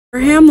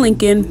Abraham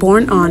Lincoln,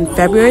 born on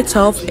February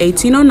 12,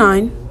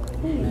 1809,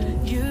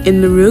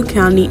 in LaRue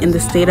County in the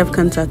state of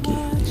Kentucky.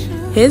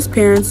 His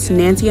parents,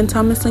 Nancy and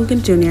Thomas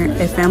Lincoln Jr.,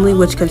 a family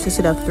which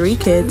consisted of 3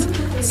 kids,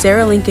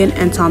 Sarah Lincoln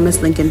and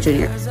Thomas Lincoln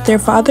Jr. Their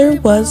father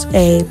was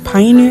a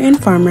pioneer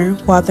and farmer,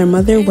 while their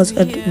mother was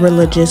a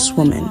religious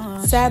woman.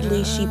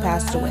 Sadly, she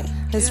passed away.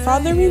 His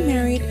father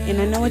remarried,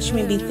 and I know what you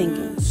may be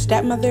thinking.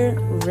 Stepmother?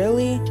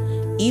 Really?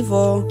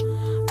 Evil?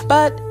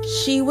 But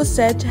she was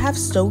said to have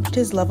stoked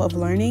his love of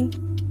learning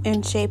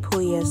and shape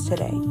who he is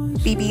today.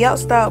 BBL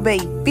style,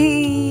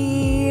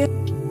 baby!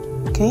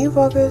 Can you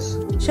focus?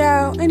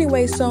 Ciao.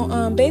 Anyway,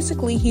 so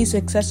basically he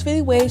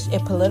successfully waged a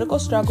political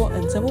struggle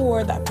and civil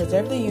war that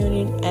preserved the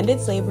Union, ended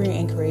slavery,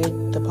 and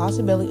created the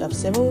possibility of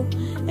civil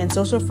and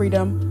social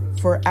freedom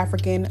for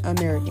African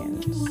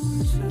Americans.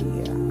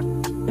 Yeah.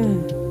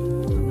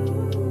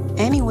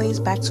 Anyways,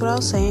 back to what I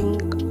was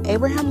saying.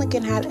 Abraham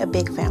Lincoln had a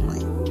big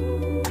family.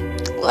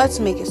 Let's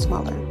make it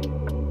smaller.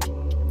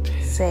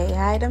 Say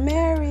hi to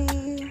Mary.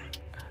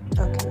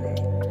 Okay, Mary.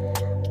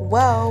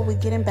 Well, we're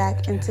getting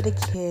back into the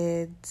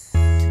kids.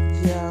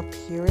 Yup,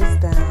 here is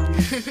them.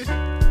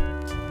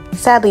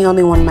 Sadly,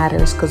 only one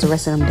matters because the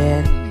rest of them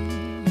dead.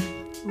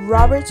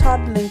 Robert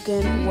Todd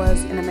Lincoln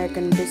was an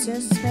American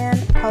businessman,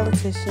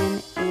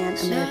 politician, and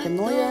American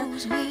lawyer.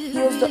 He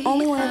was the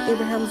only one of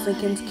Abraham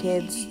Lincoln's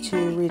kids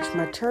to reach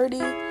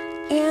maturity,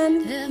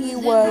 and he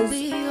was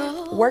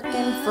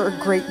working for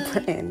Great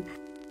Britain.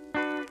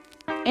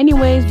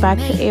 Anyways, back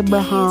to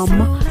Abraham.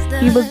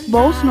 He was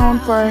most known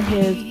for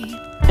his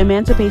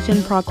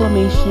Emancipation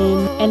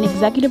Proclamation, an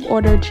executive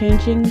order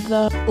changing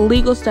the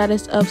legal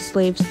status of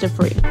slaves to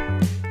free.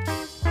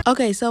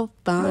 Okay, so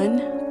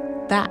fun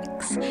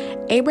facts.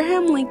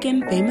 Abraham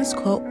Lincoln's famous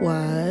quote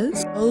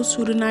was, "Those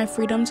who deny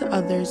freedom to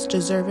others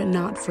deserve it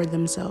not for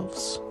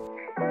themselves."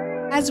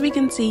 As we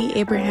can see,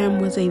 Abraham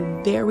was a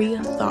very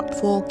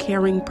thoughtful,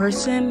 caring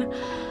person,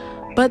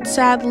 but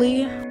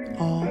sadly,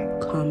 all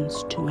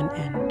comes to an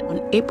end.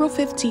 On April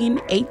 15,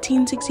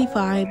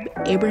 1865,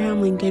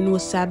 Abraham Lincoln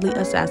was sadly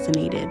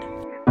assassinated.